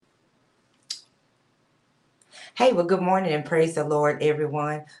Hey, well, good morning and praise the Lord,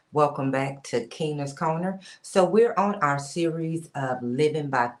 everyone. Welcome back to Keena's Corner. So, we're on our series of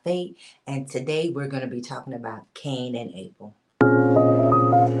Living by Faith, and today we're going to be talking about Cain and Abel.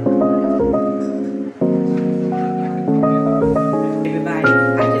 Everybody,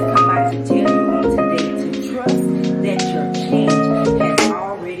 I just come by to tell you on today to trust that your change has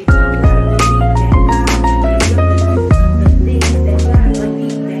already come. Believe that God will heal you. The things that God will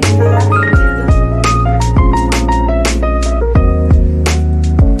heal that God is.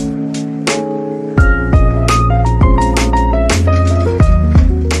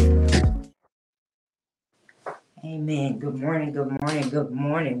 Amen. Good morning, good morning, good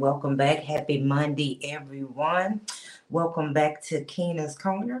morning. Welcome back. Happy Monday, everyone. Welcome back to Keena's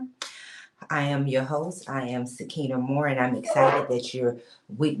Corner. I am your host. I am Sakina Moore, and I'm excited that you're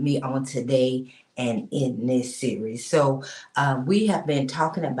with me on today and in this series. So, we have been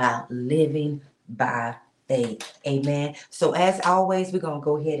talking about living by faith. Amen. So, as always, we're going to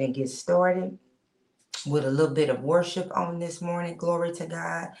go ahead and get started with a little bit of worship on this morning. Glory to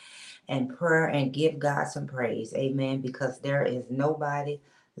God. And prayer and give God some praise. Amen. Because there is nobody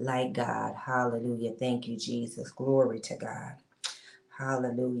like God. Hallelujah. Thank you, Jesus. Glory to God.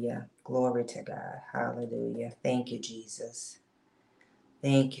 Hallelujah. Glory to God. Hallelujah. Thank you, Jesus.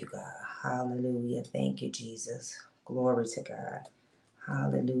 Thank you, God. Hallelujah. Thank you, Jesus. Glory to God.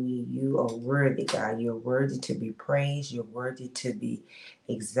 Hallelujah. You are worthy, God. You're worthy to be praised. You're worthy to be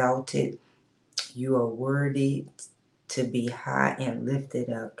exalted. You are worthy to be high and lifted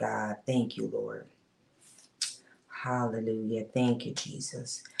up, God. Thank you, Lord. Hallelujah. Thank you,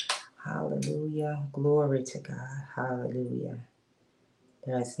 Jesus. Hallelujah. Glory to God. Hallelujah.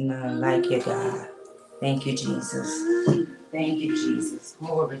 There's none like you, God. Thank you, Jesus. Thank you, Jesus.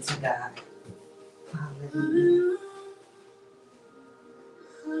 Glory to God. Hallelujah.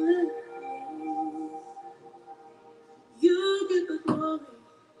 You get the glory.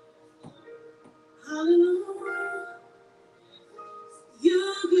 Hallelujah.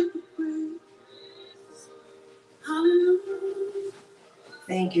 You get the praise. Hallelujah.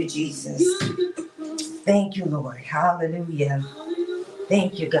 Thank you, Jesus. Thank you, Lord. Hallelujah.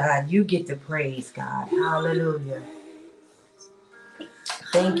 Thank you, God. You get the praise, God. Hallelujah.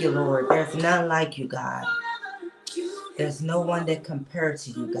 Thank you, Lord. There's none like you, God. There's no one that compares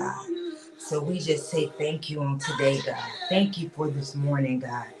to you, God. So we just say thank you on today, God. Thank you for this morning,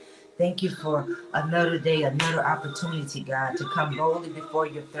 God. Thank you for another day, another opportunity, God, to come boldly before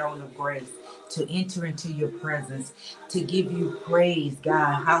your throne of grace, to enter into your presence, to give you praise,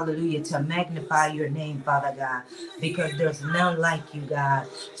 God. Hallelujah. To magnify your name, Father God, because there's none like you, God.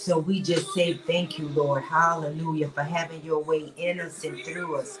 So we just say thank you, Lord. Hallelujah. For having your way in us and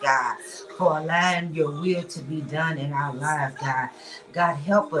through us, God. For allowing your will to be done in our lives, God. God,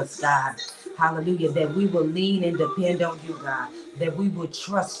 help us, God. Hallelujah. That we will lean and depend on you, God. That we will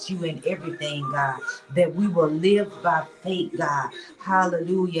trust you in everything, God. That we will live by faith, God.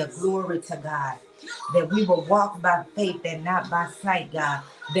 Hallelujah. Glory to God. That we will walk by faith and not by sight, God.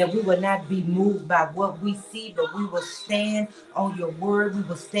 That we will not be moved by what we see, but we will stand on your word. We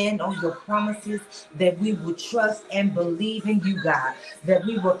will stand on your promises. That we will trust and believe in you, God. That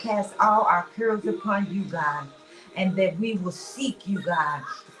we will cast all our cares upon you, God. And that we will seek you, God,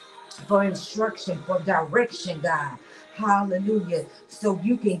 for instruction, for direction, God. Hallelujah. So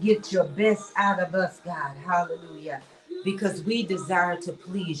you can get your best out of us, God. Hallelujah. Because we desire to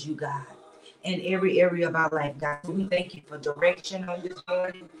please you, God, in every area of our life, God. So we thank you for direction on this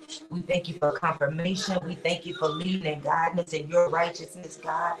morning. We thank you for confirmation. We thank you for leading and guidance in your righteousness,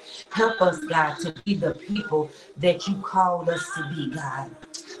 God. Help us, God, to be the people that you called us to be, God.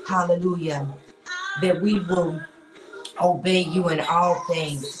 Hallelujah. That we will obey you in all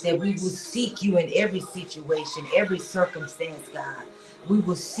things, that we will seek you in every situation, every circumstance, God. We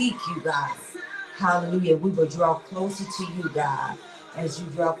will seek you, God. Hallelujah. We will draw closer to you, God, as you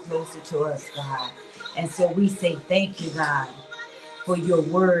draw closer to us, God. And so we say thank you, God, for your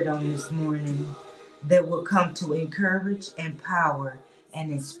word on this morning that will come to encourage, empower,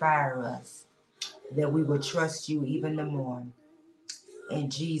 and inspire us, that we will trust you even the more. In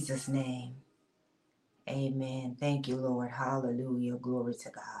Jesus' name. Amen. Thank you, Lord. Hallelujah. Glory to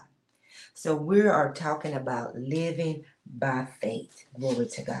God. So we are talking about living by faith. Glory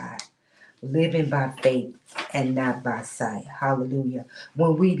to God. Living by faith and not by sight. Hallelujah.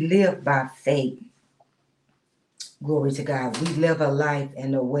 When we live by faith, glory to God, we live a life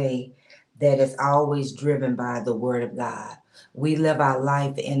in a way that is always driven by the word of God. We live our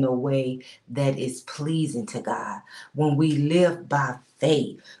life in a way that is pleasing to God. When we live by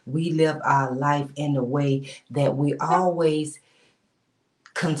faith, we live our life in a way that we always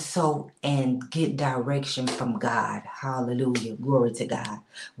consult and get direction from God. Hallelujah. Glory to God.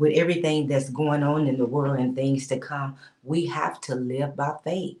 With everything that's going on in the world and things to come, we have to live by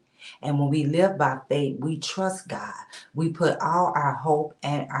faith. And when we live by faith, we trust God. We put all our hope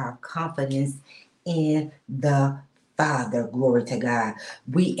and our confidence in the Father. Glory to God.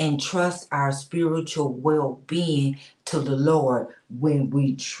 We entrust our spiritual well-being to the Lord when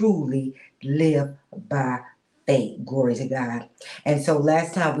we truly live by faith. Glory to God. And so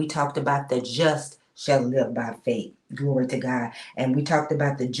last time we talked about the just shall live by faith. Glory to God. And we talked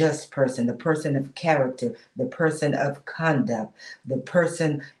about the just person, the person of character, the person of conduct, the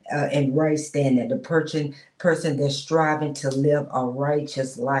person in right standing, the person that's striving to live a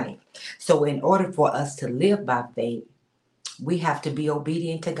righteous life. So in order for us to live by faith, we have to be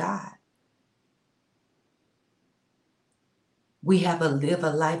obedient to God. We have to live a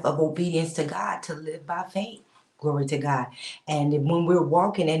life of obedience to God to live by faith. Glory to God. And when we're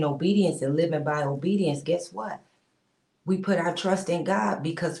walking in obedience and living by obedience, guess what? We put our trust in God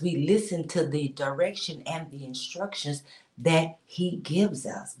because we listen to the direction and the instructions that He gives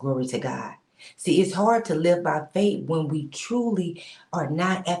us. Glory to God. See, it's hard to live by faith when we truly are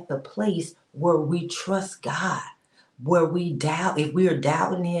not at the place where we trust God, where we doubt. If we're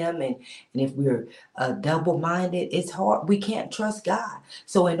doubting Him and if we're double-minded, it's hard. We can't trust God.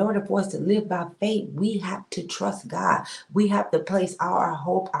 So in order for us to live by faith, we have to trust God. We have to place our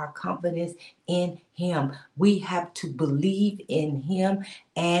hope, our confidence in Him. We have to believe in Him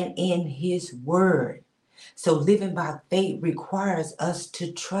and in His word. So living by faith requires us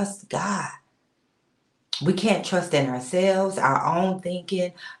to trust God. We can't trust in ourselves, our own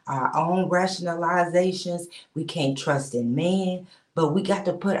thinking, our own rationalizations. We can't trust in man, but we got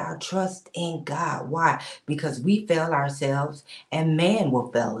to put our trust in God. Why? Because we fail ourselves and man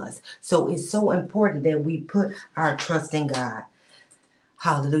will fail us. So it's so important that we put our trust in God.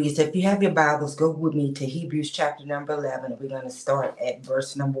 Hallelujah. So if you have your Bibles, go with me to Hebrews chapter number 11. We're going to start at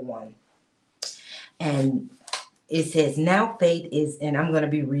verse number 1. And it says, now faith is, and I'm going to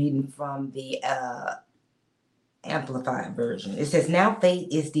be reading from the Amplified version. It says, now faith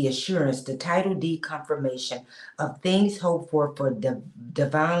is the assurance, the title deed confirmation of things hoped for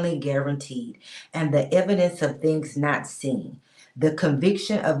divinely guaranteed, and the evidence of things not seen, the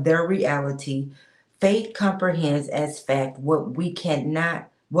conviction of their reality. Faith comprehends as fact what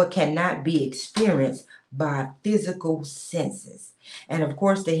cannot be experienced by physical senses. And of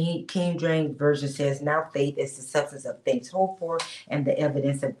course, the King James Version says, now faith is the substance of things hoped for and the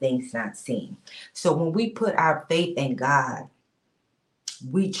evidence of things not seen. So when we put our faith in God,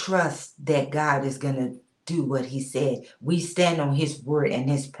 we trust that God is going to do what He said. We stand on His word and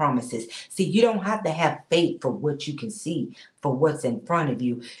His promises. See, you don't have to have faith for what you can see, for what's in front of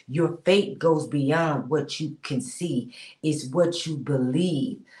you. Your faith goes beyond what you can see. It's what you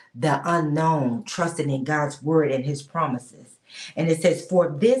believe, the unknown, trusting in God's word and His promises. And it says, for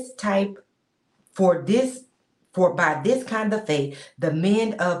by this kind of faith, the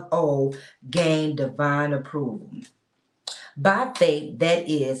men of old gained divine approval. By faith, that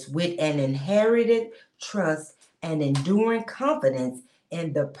is, with an inherited trust and enduring confidence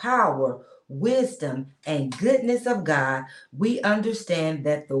in the power, wisdom, and goodness of God, we understand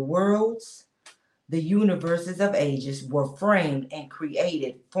that the worlds, the universes of ages were framed and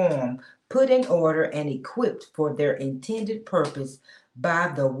created, formed, put in order, and equipped for their intended purpose by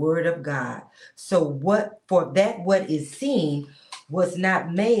the word of God. So what is seen was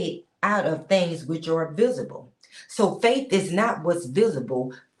not made out of things which are visible. So faith is not what's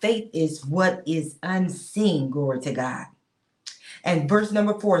visible. Faith is what is unseen. Glory to God. And verse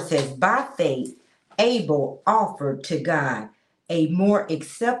number 4 says, by faith, Abel offered to God a more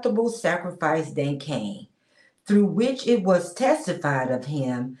acceptable sacrifice than Cain, through which it was testified of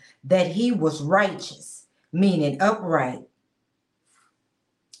him that he was righteous, meaning upright,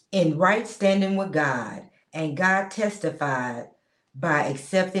 in right standing with God, and God testified by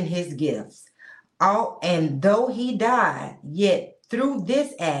accepting his gifts. And though he died, yet through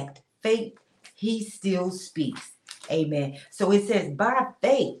this act, faith, he still speaks. Amen. So it says, by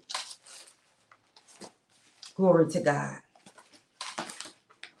faith, glory to God,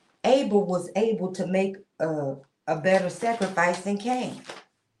 Abel was able to make a better sacrifice than Cain.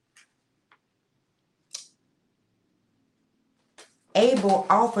 Abel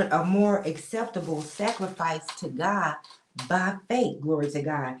offered a more acceptable sacrifice to God by faith. Glory to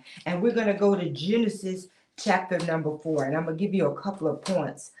God. And we're going to go to Genesis chapter number 4. And I'm going to give you a couple of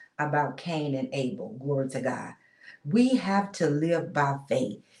points about Cain and Abel. Glory to God. We have to live by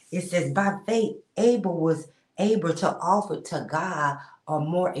faith. It says, by faith, Abel was able to offer to God a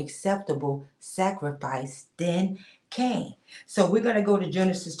more acceptable sacrifice than Cain. So we're going to go to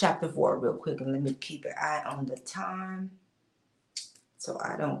Genesis chapter 4 real quick, and let me keep an eye on the time so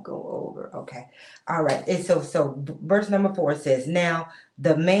I don't go over. Okay. All right. And so verse number 4 says, now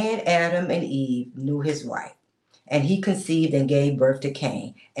the man Adam and Eve knew his wife, and he conceived and gave birth to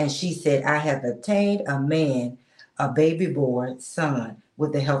Cain. And she said, I have obtained a man, a baby boy, son,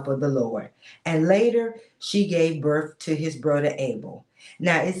 with the help of the Lord. And later she gave birth to his brother Abel.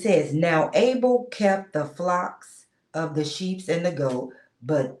 Now it says, now Abel kept the flocks of the sheep and the goat,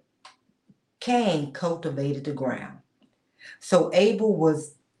 but Cain cultivated the ground. So Abel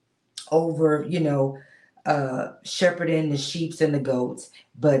was over, shepherding the sheep and the goats,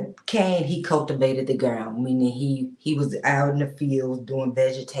 but Cain, he cultivated the ground, meaning he was out in the field doing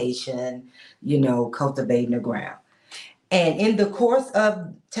vegetation, cultivating the ground. And in the course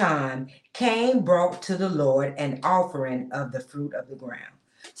of time, Cain brought to the Lord an offering of the fruit of the ground.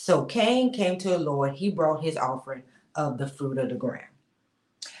 So Cain came to the Lord, he brought his offering of the fruit of the ground.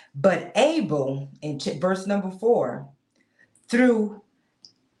 But Abel, in verse number 4,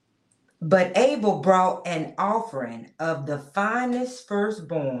 But Abel brought an offering of the finest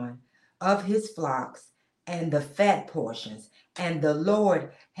firstborn of his flocks and the fat portions, and the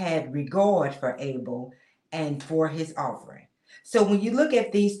Lord had regard for Abel and for his offering. So when you look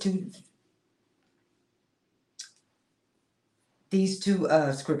at these two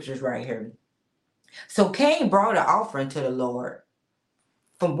scriptures right here, so Cain brought an offering to the Lord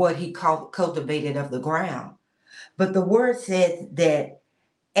from what he cultivated of the ground, but the word says that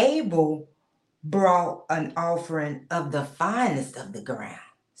Abel brought an offering of the finest of the ground.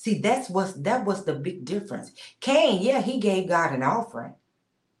 See, that was the big difference. Cain, yeah, he gave God an offering,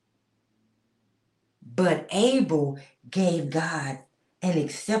 but Abel gave God an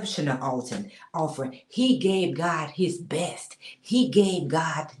exceptional offering. He gave God his best. He gave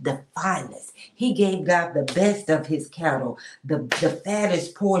God the finest. He gave God the best of his cattle, the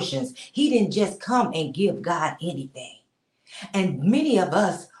fattest portions. He didn't just come and give God anything. And many of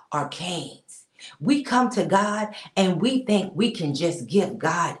us are Cains. We come to God and we think we can just give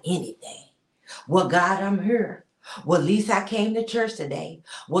God anything. Well, God, I'm here. Well, at least I came to church today.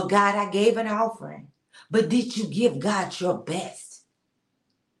 Well, God, I gave an offering. But did you give God your best?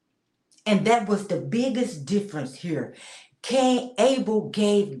 And that was the biggest difference here. Abel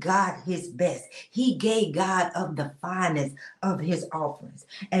gave God his best. He gave God of the finest of his offerings.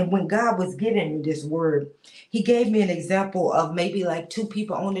 And when God was giving me this word, he gave me an example of maybe like two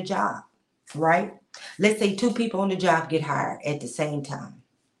people on the job, right? Let's say two people on the job get hired at the same time.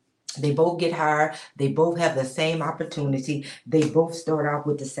 They both get hired. They both have the same opportunity. They both start off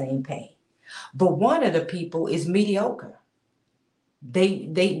with the same pay. But one of the people is mediocre.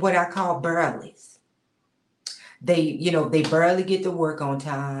 They what I call burleys. They barely get to work on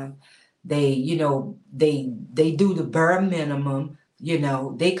time. They do the bare minimum.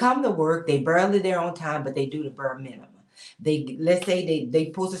 They come to work, they barely there on time, but they do the bare minimum. Let's say they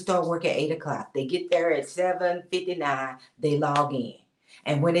supposed to start work at 8 o'clock. They get there at 7:59, they log in.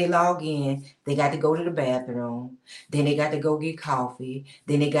 And when they log in, they got to go to the bathroom. Then they got to go get coffee.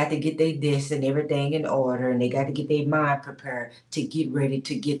 Then they got to get their this and everything in order. And they got to get their mind prepared to get ready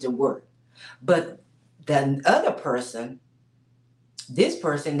to get to work. But the other person, this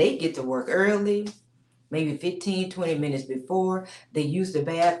person, they get to work early, maybe 15, 20 minutes before. They use the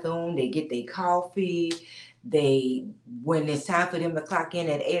bathroom. They get their coffee. When it's time for them to clock in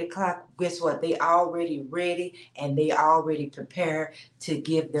at 8 o'clock, guess what? They already ready and they already prepared to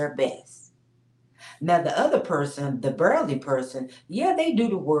give their best. Now the other person, the burly person, yeah, they do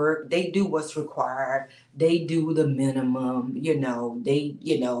the work. They do what's required. They do the minimum. And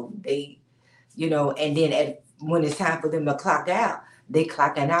then when it's time for them to clock out, they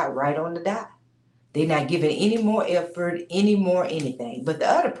clocking out right on the dot. They're not giving any more effort, any more anything. But the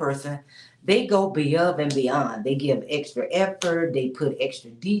other person, they go above and beyond. They give extra effort. They put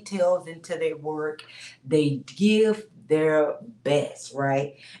extra details into their work. They give their best,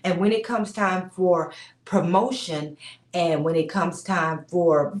 right? And when it comes time for promotion and when it comes time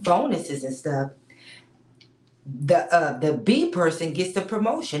for bonuses and stuff, the B person gets the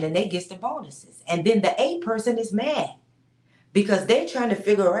promotion and they gets the bonuses. And then the A person is mad because they're trying to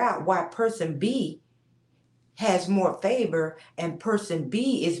figure out why person B has more favor and person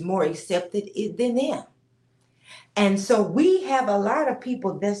B is more accepted than them. And so we have a lot of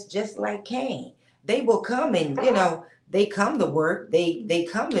people that's just like Cain. They will come and, they come to work, they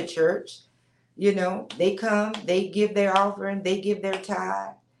come to church, they come, they give their offering, they give their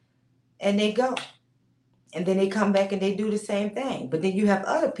tithe, and they go. And then they come back and they do the same thing. But then you have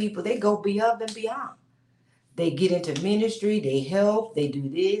other people, they go above and beyond. They get into ministry, they help, they do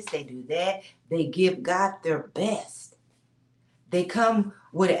this, they do that. They give God their best. They come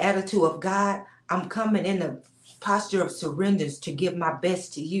with an attitude of, God, I'm coming in a posture of surrender to give my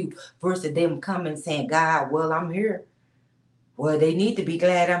best to you, versus them coming saying, God, well, I'm here. Well, they need to be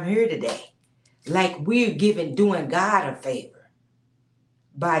glad I'm here today. Like we're doing God a favor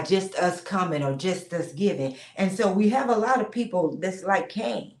by just us coming or just us giving. And so we have a lot of people that's like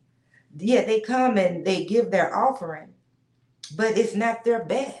Cain. Yeah, they come and they give their offering, but it's not their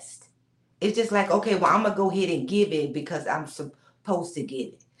best. It's just like, okay, well, I'm going to go ahead and give it because I'm supposed to give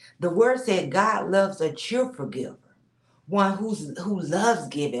it. The word said God loves a cheerful giver, one who loves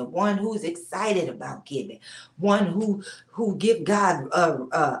giving, one who's excited about giving, one who give God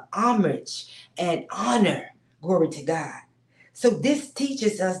homage and honor. Glory to God. So this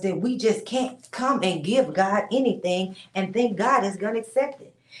teaches us that we just can't come and give God anything and think God is going to accept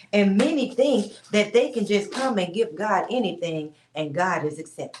it. And many think that they can just come and give God anything and God is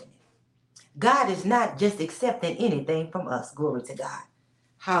accepting it. God is not just accepting anything from us. Glory to God.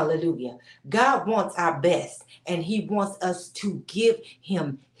 Hallelujah. God wants our best, and he wants us to give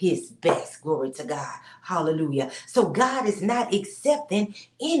him his best. Glory to God. Hallelujah. So God is not accepting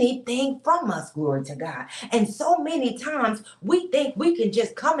anything from us. Glory to God. And so many times we think we can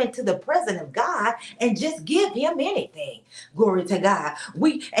just come into the presence of God and just give him anything. Glory to God.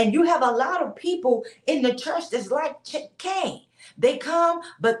 And you have a lot of people in the church that's like Cain. They come,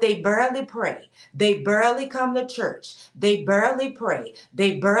 but they barely pray. They barely come to church. They barely pray.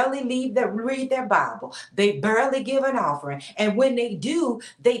 They barely read their Bible. They barely give an offering. And when they do,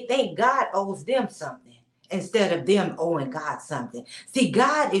 they think God owes them something instead of them owing God something. See,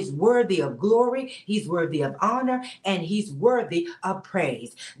 God is worthy of glory. He's worthy of honor, and he's worthy of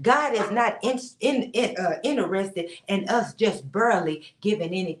praise. God is not interested in us just barely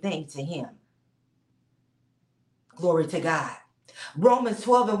giving anything to him. Glory to God. Romans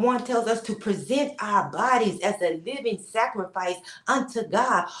 12:1 tells us to present our bodies as a living sacrifice unto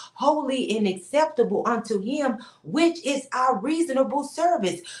God, holy and acceptable unto him, which is our reasonable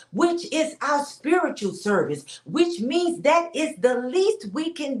service, which is our spiritual service, which means that is the least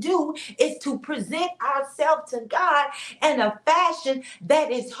we can do, is to present ourselves to God in a fashion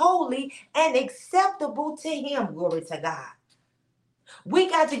that is holy and acceptable to him. Glory to God. We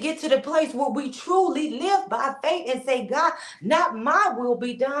got to get to the place where we truly live by faith and say, God, not my will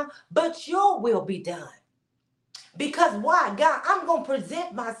be done, but your will be done. Because why? God, I'm going to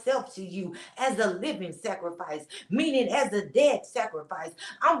present myself to you as a living sacrifice, meaning as a dead sacrifice.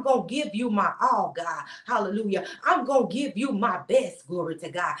 I'm going to give you my all, God. Hallelujah. I'm going to give you my best. Glory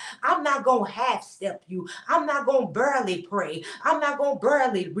to God. I'm not going to half-step you. I'm not going to barely pray. I'm not going to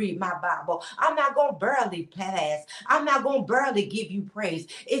barely read my Bible. I'm not going to barely fast. I'm not going to barely give you praise.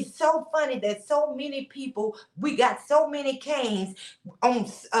 It's so funny that so many people, we got so many Cains on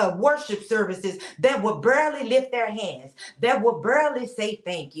worship services that will barely lift their hands, that will barely say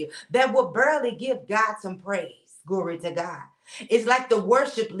thank you, that will barely give God some praise. Glory to God. It's like the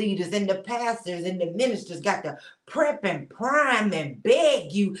worship leaders and the pastors and the ministers got to prep and prime and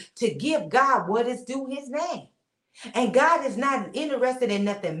beg you to give God what is due his name. And God is not interested in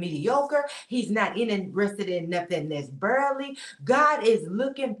nothing mediocre. He's not interested in nothing that's barely. God is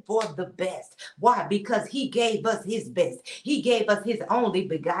looking for the best. Why? Because he gave us his best. He gave us his only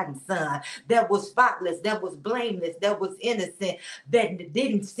begotten son that was spotless, that was blameless, that was innocent, that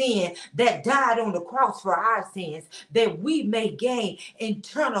didn't sin, that died on the cross for our sins, that we may gain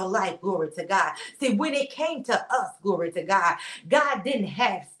eternal life. Glory to God. See, when it came to us, glory to God, God didn't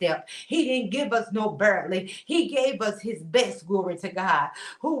half step. He didn't give us no barely. He gave us his best, glory to God,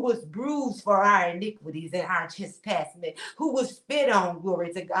 who was bruised for our iniquities and our chastisement, who was spit on,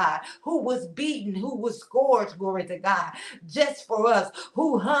 glory to God, who was beaten, who was scourged, glory to God, just for us,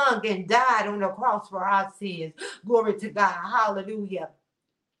 who hung and died on the cross for our sins, glory to God, hallelujah.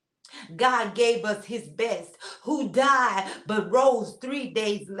 God gave us his best, who died but rose 3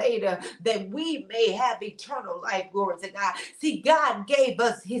 days later that we may have eternal life. Glory to God. See, God gave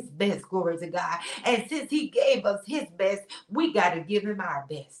us his best. Glory to God. And since he gave us his best, we got to give him our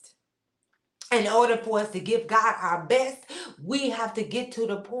best. In order for us to give God our best, we have to get to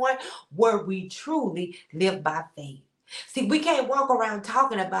the point where we truly live by faith. See, we can't walk around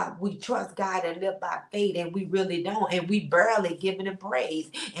talking about we trust God and live by faith, and we really don't, and we barely giving him praise,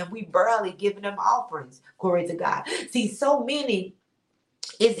 and we barely giving him offerings. Glory to God. See, so many,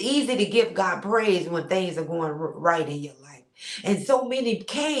 it's easy to give God praise when things are going right in your life. And so many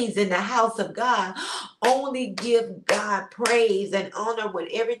Cains in the house of God only give God praise and honor when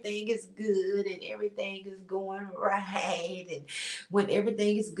everything is good and everything is going right, and when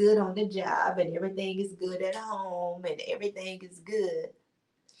everything is good on the job and everything is good at home and everything is good.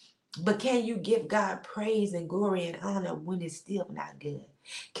 But can you give God praise and glory and honor when it's still not good?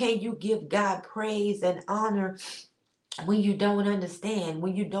 Can you give God praise and honor when you don't understand,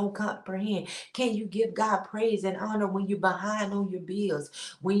 when you don't comprehend? Can you give God praise and honor when you're behind on your bills,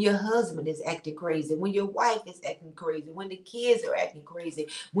 when your husband is acting crazy, when your wife is acting crazy, when the kids are acting crazy,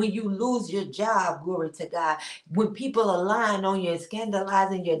 when you lose your job, glory to God, when people are lying on you and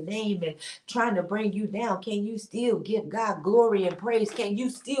scandalizing your name and trying to bring you down? Can you still give God glory and praise? Can you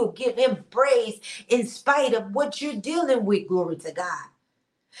still give him praise in spite of what you're dealing with, glory to God?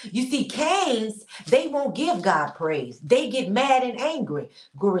 You see, Cain's, they won't give God praise. They get mad and angry,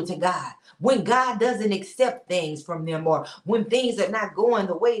 glory to God, when God doesn't accept things from them, or when things are not going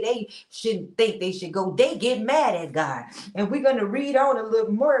the way they should think they should go. They get mad at God. And we're going to read on a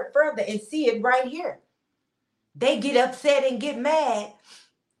little more further and see it right here. They get upset and get mad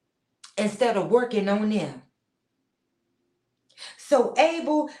instead of working on them. So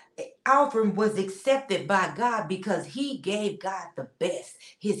Abel's offering was accepted by God because he gave God the best,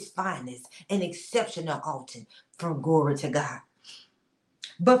 his finest, an exceptional offering from glory to God.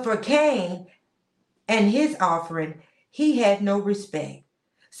 But for Cain and his offering, he had no respect.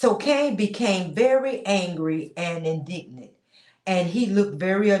 So Cain became very angry and indignant, and he looked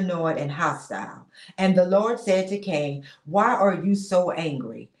very annoyed and hostile. And the Lord said to Cain, "Why are you so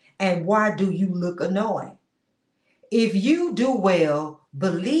angry? And why do you look annoyed? If you do well,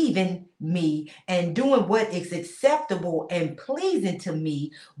 believing me and doing what is acceptable and pleasing to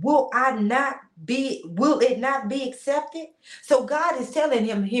me, will it not be accepted?" So God is telling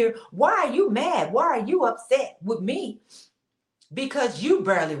him here, why are you mad? Why are you upset with me? Because you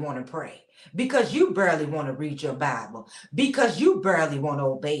barely want to pray. Because you barely want to read your Bible. Because you barely want to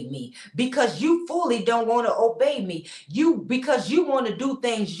obey me. Because you fully don't want to obey me. Because you want to do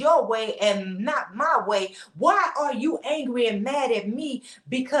things your way and not my way. Why are you angry and mad at me?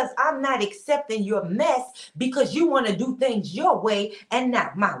 Because I'm not accepting your mess, because you want to do things your way and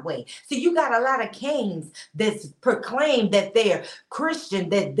not my way. See, you got a lot of Cains that proclaim that they're Christian,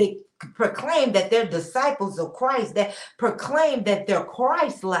 that they proclaim that they're disciples of Christ, that proclaim that they're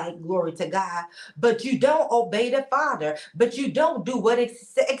Christ-like, glory to God, but you don't obey the Father, but you don't do what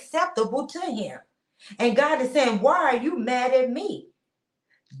is acceptable to him. And God is saying, why are you mad at me?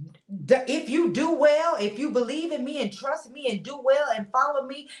 If you do well, if you believe in me and trust me and do well and follow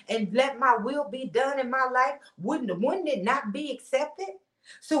me and let my will be done in my life, wouldn't it not be accepted?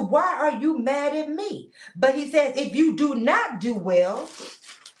 So why are you mad at me? But he says, if you do not do well,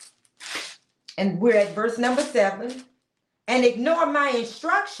 and we're at verse number 7, and ignore my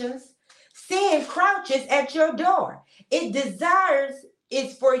instructions, sin crouches at your door. It desires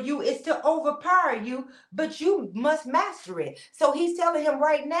is for you, is to overpower you, but you must master it. So he's telling him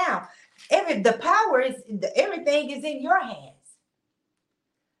right now, everything is in your hands.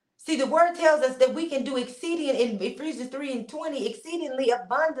 See, the word tells us that we can do exceeding in Ephesians 3:20, exceedingly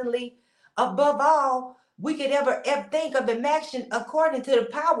abundantly above all we could ever think of, imagine, according to the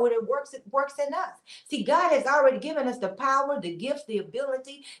power that works in us. See, God has already given us the power, the gifts, the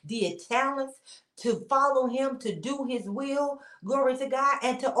ability, the talents to follow him, to do his will, glory to God,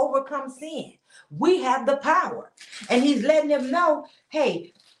 and to overcome sin. We have the power. And he's letting them know,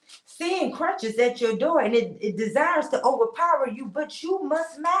 hey, sin crutches at your door, and it desires to overpower you, but you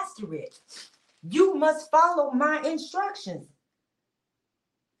must master it. You must follow my instructions.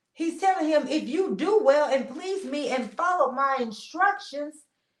 He's telling him, if you do well and please me and follow my instructions,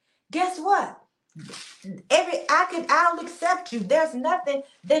 guess what? I'll accept you. There's nothing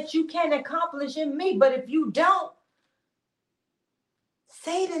that you can accomplish in me. But if you don't,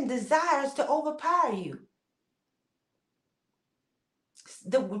 Satan desires to overpower you.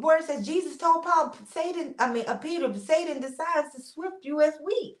 The word says, Jesus told Peter, Satan desires to swift you as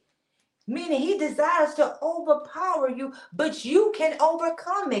wheat. Meaning he desires to overpower you, but you can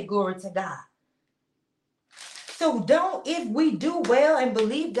overcome it, glory to God. So if we do well and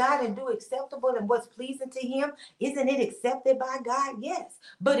believe God and do acceptable and what's pleasing to him, isn't it accepted by God? Yes.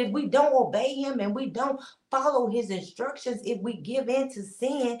 But if we don't obey him and we don't follow his instructions, if we give in to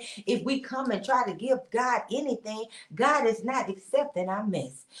sin, if we come and try to give God anything, God is not accepting our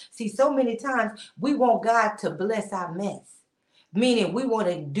mess. See, so many times we want God to bless our mess. Meaning we want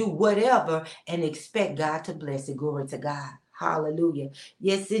to do whatever and expect God to bless it. Glory to God. Hallelujah.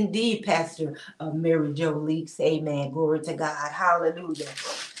 Yes, indeed, Pastor Mary Jo Leaks. Amen. Glory to God. Hallelujah.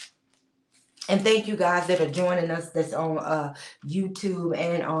 And thank you guys that are joining us that's on YouTube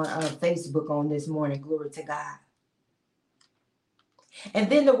and on Facebook on this morning. Glory to God. And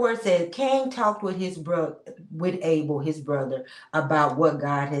then the word says, Cain talked with with Abel, his brother, about what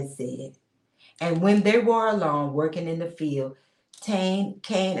God had said. And when they were alone working in the field, Cain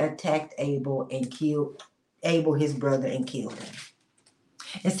attacked Abel and killed Abel, his brother, and killed him.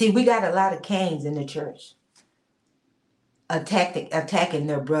 And see, we got a lot of Cains in the church attacking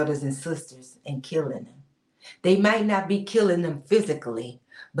their brothers and sisters and killing them. They might not be killing them physically,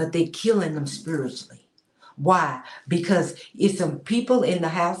 but they're killing them spiritually. Why? Because it's some people in the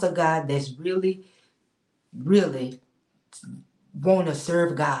house of God that's really, really want to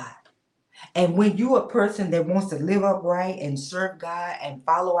serve God. And when you're a person that wants to live upright and serve God and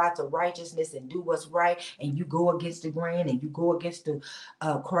follow after righteousness and do what's right, and you go against the grain and you go against the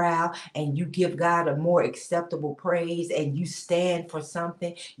crowd and you give God a more acceptable praise and you stand for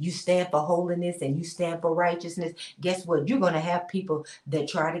something, you stand for holiness and you stand for righteousness, guess what? You're going to have people that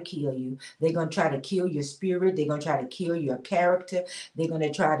try to kill you. They're going to try to kill your spirit. They're going to try to kill your character. They're going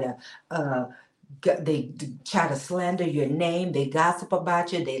to try to they try to slander your name. They gossip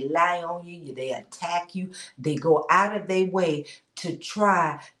about you. They lie on you. They attack you. They go out of their way to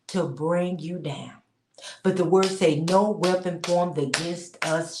try to bring you down. But the word say, no weapon formed against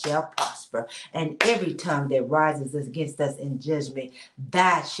us shall prosper. And every tongue that rises against us in judgment,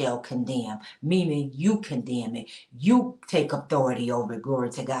 thou shall condemn. Meaning you condemn it. You take authority over it. Glory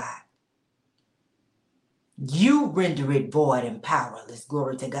to God. You render it void and powerless.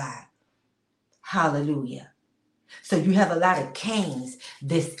 Glory to God. Hallelujah. So you have a lot of Cains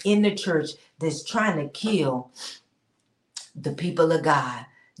that's in the church that's trying to kill the people of God,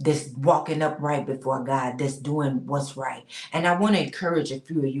 that's walking upright before God, that's doing what's right. And I want to encourage a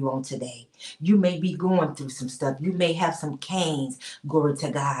few of you on today. You may be going through some stuff. You may have some Cains, glory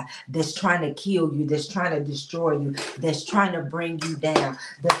to God, that's trying to kill you, that's trying to destroy you, that's trying to bring you down,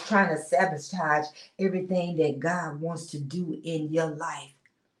 that's trying to sabotage everything that God wants to do in your life.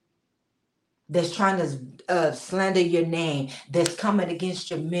 That's trying to slander your name, that's coming against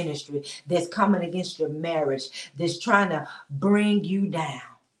your ministry, that's coming against your marriage, that's trying to bring you down.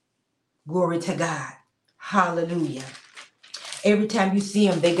 Glory to God. Hallelujah. Every time you see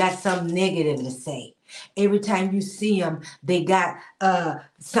them, they got something negative to say. Every time you see them, they got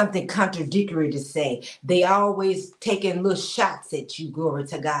something contradictory to say. They always taking little shots at you. Glory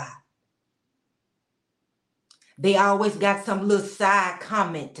to God. They always got some little side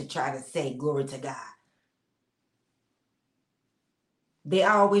comment to try to say. Glory to God. They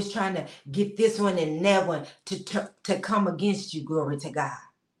always trying to get this one and that one to come against you, glory to God.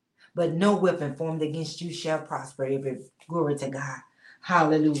 But no weapon formed against you shall prosper. Glory to God.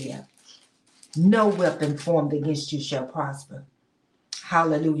 Hallelujah. No weapon formed against you shall prosper.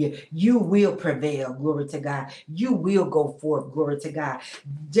 Hallelujah. You will prevail, glory to God. You will go forth, glory to God.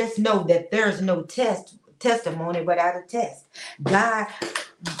 Just know that there's no testimony without a test. God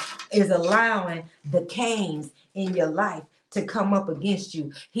is allowing the Cains in your life to come up against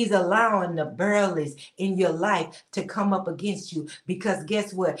you. He's allowing the Burleys in your life to come up against you, because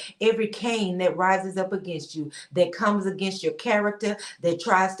guess what? Every Cain that rises up against you, that comes against your character, that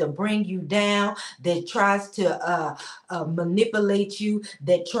tries to bring you down, that tries to manipulate you,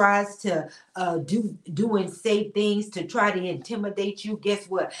 that tries to do and say things to try to intimidate you, guess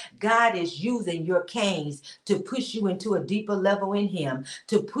what? God is using your Cains to push you into a deeper level in Him,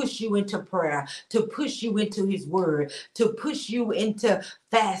 to push you into prayer, to push you into His word, to push you into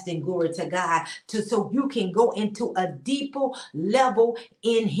fasting, glory to God, so you can go into a deeper level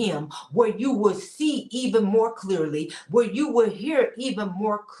in Him, where you will see even more clearly, where you will hear even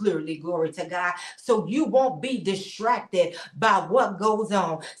more clearly, glory to God, so you won't be distracted by what goes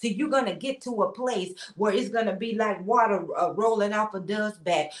on. See, you're going to get to a place where it's going to be like water rolling off a dove's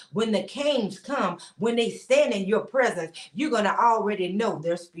back. When the Cains come, when they stand in your presence, you're going to already know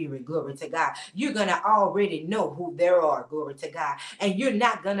their spirit, glory to God. You're going to already know who they are, glory to God. And you're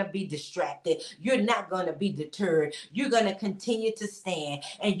not going to be distracted. You're not going to be deterred. You're going to continue to stand,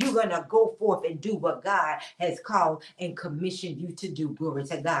 and you're going to go forth and do what God has called and commissioned you to do, glory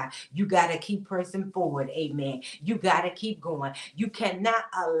to God. You got to keep pressing forward, amen. You got to keep going. You cannot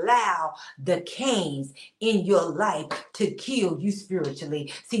allow the Cains in your life to kill you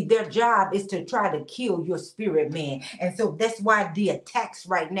spiritually. See, their job is to try to kill your spirit, man. And so that's why the attacks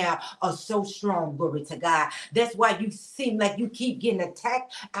right now are so strong, glory to God. That's why you see seem like you keep getting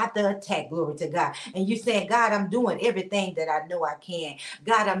attack after attack, glory to God. And you saying, God, I'm doing everything that I know I can.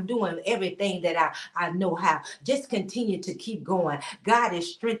 God, I'm doing everything that I know how. Just continue to keep going. God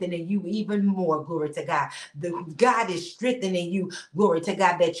is strengthening you even more, glory to God. God is strengthening you, glory to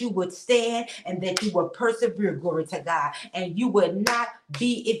God, that you would stand and that you will persevere, glory to God, and you will not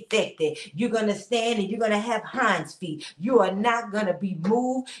be affected. You're going to stand and you're going to have hinds feet. You are not going to be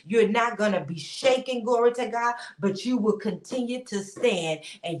moved. You're not going to be shaken, glory to God, but you will continue to stand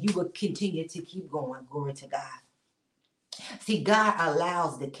and you will continue to keep going, glory to God. See, God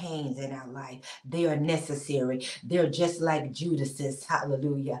allows the Cains in our life. They are necessary. They're just like Judas's.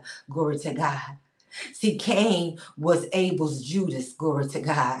 Hallelujah. Glory to God. See, Cain was Abel's Judas. Glory to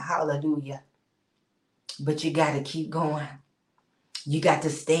God. Hallelujah. But you got to keep going. You got to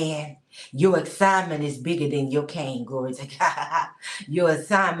stand. Your assignment is bigger than your Cain. Glory to God. Your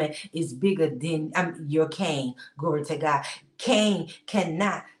assignment is bigger than your Cain. Glory to God. Cain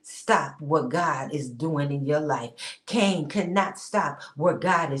cannot stop what God is doing in your life. Cain cannot stop where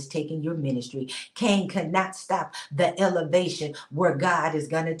God is taking your ministry. Cain cannot stop the elevation where God is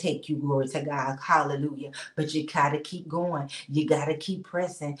going to take you. Glory to God. Hallelujah. But you got to keep going. You got to keep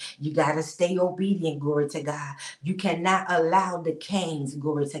pressing. You got to stay obedient. Glory to God. You cannot allow the Cains,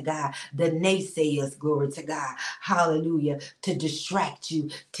 glory to God, the naysayers, glory to God, hallelujah, to distract you,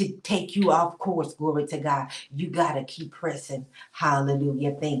 to take you off course, glory to God. You got to keep pressing.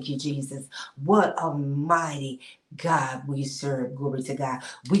 Hallelujah. Thank you, Jesus. What a mighty God we serve, glory to God.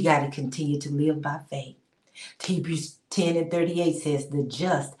 We got to continue to live by faith. Hebrews 10:38 says, the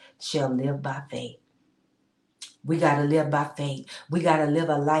just shall live by faith. We got to live by faith. We got to live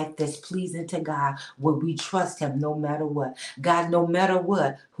a life that's pleasing to God where we trust him no matter what. God, no matter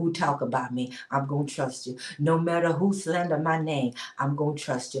what, who talk about me, I'm going to trust you. No matter who slander my name, I'm going to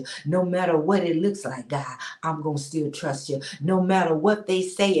trust you. No matter what it looks like, God, I'm going to still trust you. No matter what they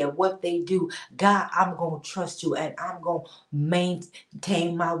say and what they do, God, I'm going to trust you and I'm going to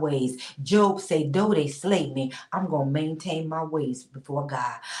maintain my ways. Job say, though they slay me, I'm going to maintain my ways before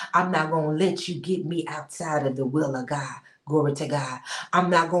God. I'm not going to let you get me outside of the will of God. Glory to God. I'm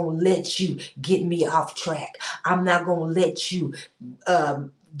not going to let you get me off track. I'm not going to let you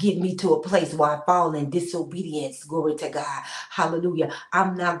get me to a place where I fall in disobedience. Glory to God. Hallelujah.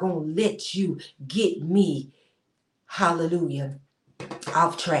 I'm not going to let you get me, hallelujah,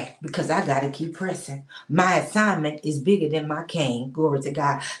 off track because I got to keep pressing. My assignment is bigger than my Cain. Glory to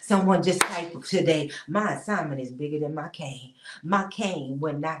God. Someone just typed today, my assignment is bigger than my Cain. My Cain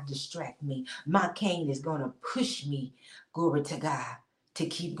will not distract me. My Cain is going to push me. Glory to God. To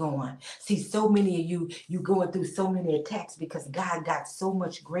keep going. See, so many of you going through so many attacks because God got so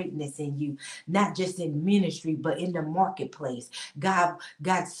much greatness in you, not just in ministry, but in the marketplace. God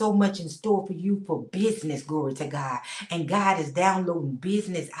got so much in store for you for business, glory to God. And God is downloading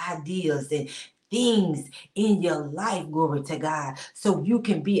business ideas and things in your life, glory to God, so you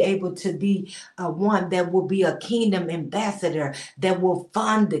can be able to be one that will be a kingdom ambassador that will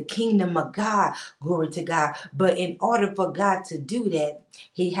fund the kingdom of God, glory to God. But in order for God to do that,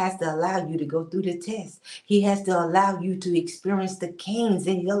 he has to allow you to go through the test. He has to allow you to experience the Cains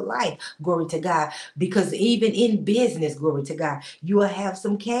in your life, glory to God, because even in business, glory to God, you will have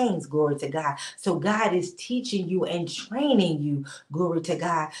some Cains, glory to God. So God is teaching you and training you, glory to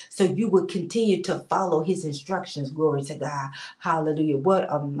God, so you will continue to follow his instructions, glory to God. Hallelujah.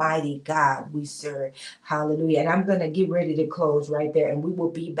 What a mighty God we serve. Hallelujah. And I'm going to get ready to close right there, and we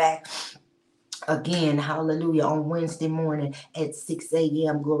will be back again, hallelujah, on Wednesday morning at 6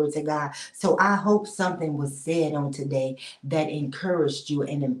 a.m. Glory to God. So I hope something was said on today that encouraged you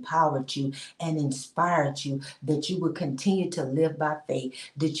and empowered you and inspired you, that you would continue to live by faith,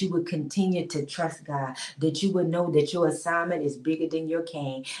 that you would continue to trust God, that you would know that your assignment is bigger than your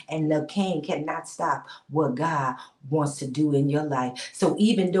Cain, and the Cain cannot stop what God wants to do in your life. So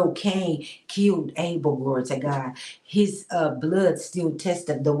even though Cain killed Abel, glory to God, his blood still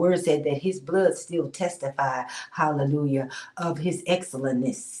testified. The word said that his blood still testified, hallelujah, of his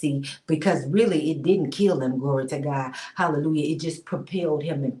excellency, because really it didn't kill him, glory to God, hallelujah. It just propelled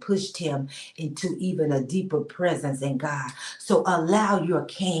him and pushed him into even a deeper presence in God. So allow your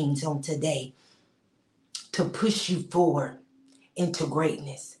Cains on today to push you forward into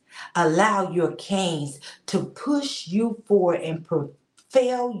greatness. Allow your Cains to push you forward and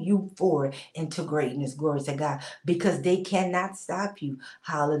propel you forward into greatness. Glory to God. Because they cannot stop you.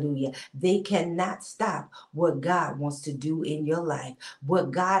 Hallelujah. They cannot stop what God wants to do in your life.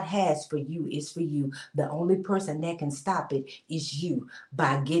 What God has for you is for you. The only person that can stop it is you,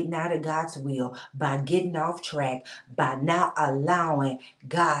 by getting out of God's will, by getting off track, by not allowing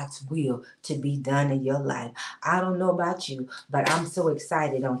God's will to be done in your life. I don't know about you, but I'm so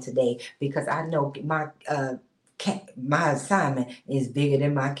excited on today because I know my assignment is bigger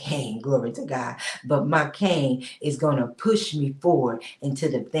than my cane. Glory to God. But my cane is going to push me forward into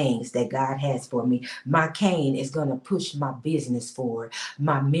the things that God has for me. My cane is going to push my business forward,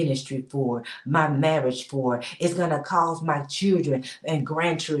 my ministry forward, my marriage forward. It's going to cause my children and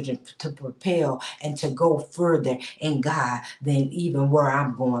grandchildren to propel and to go further in God than even where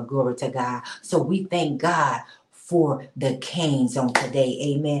I'm going. Glory to God. So we thank God for the Cains on today.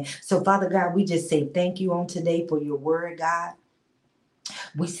 Amen. So, Father God, we just say thank you on today for your word, God.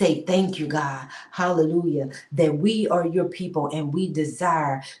 We say thank you, God. Hallelujah. That we are your people and we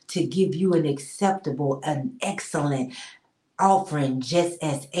desire to give you an acceptable, an excellent offering just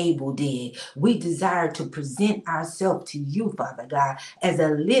as Abel did. We desire to present ourselves to you, Father God, as a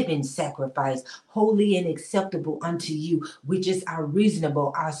living sacrifice, holy and acceptable unto you, which is our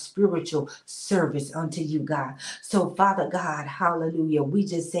reasonable, our spiritual service unto you, God. So, Father God, hallelujah, we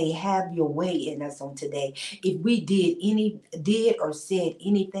just say, have your way in us on today. If we did or said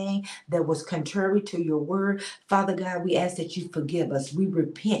anything that was contrary to your word, Father God, we ask that you forgive us. We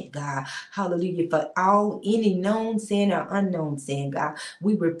repent, God, hallelujah, for all any known sin or unknown sin, God.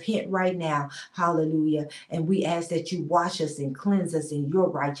 We repent right now, hallelujah, and we ask that you wash us and cleanse us in your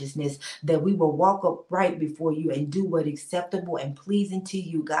righteousness, that we will walk upright before you and do what acceptable and pleasing to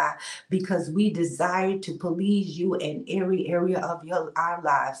you, God, because we desire to please you in every area of our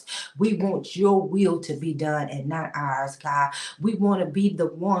lives. We want your will to be done and not ours, God. We want to be the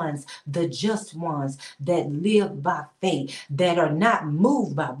ones, the just ones that live by faith, that are not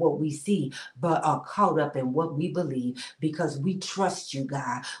moved by what we see, but are caught up in what we believe, because we trust you,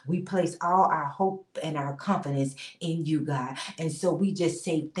 God. We place all our hope and our confidence in you, God. And so we just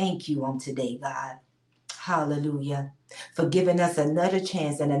say thank you on today, God. Hallelujah. For giving us another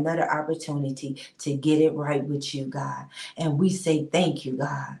chance and another opportunity to get it right with you, God. And we say thank you,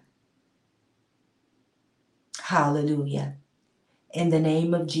 God. Hallelujah. In the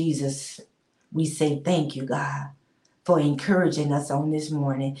name of Jesus, we say thank you, God, for encouraging us on this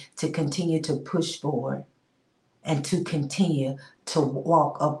morning to continue to push forward and to continue to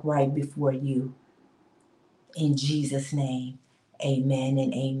walk upright before you. In Jesus' name, amen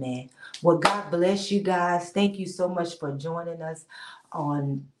and amen. Well, God bless you guys. Thank you so much for joining us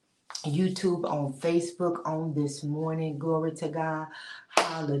on YouTube, on Facebook on this morning. Glory to God.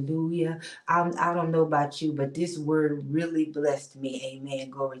 Hallelujah. I don't know about you, but this word really blessed me. Amen.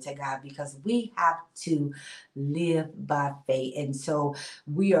 Glory to God. Because we have to live by faith. And so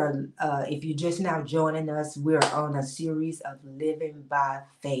we are, if you're just now joining us, we're on a series of living by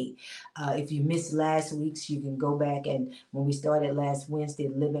faith. If you missed last week's, you can go back, and when we started last Wednesday,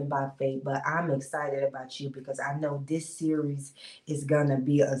 living by faith. But I'm excited about you because I know this series is going to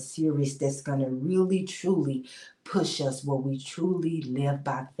be a series that's going to really, truly push us where we truly live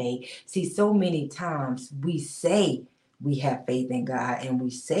by faith. See, so many times we say we have faith in God and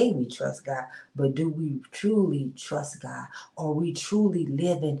we say we trust God, but do we truly trust God? Are we truly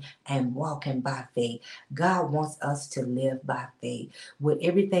living and walking by faith? God wants us to live by faith. With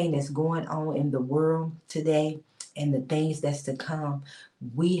everything that's going on in the world today and the things that's to come,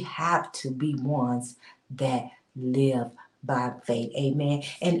 we have to be ones that live by faith. Amen.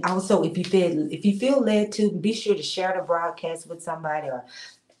 And also, if you feel led to, be sure to share the broadcast with somebody, or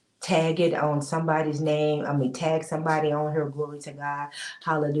tag it on somebody's name. Tag somebody on her. Glory to God.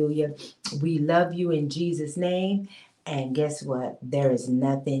 Hallelujah. We love you in Jesus' name. And guess what? There is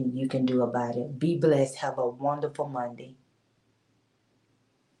nothing you can do about it. Be blessed. Have a wonderful Monday.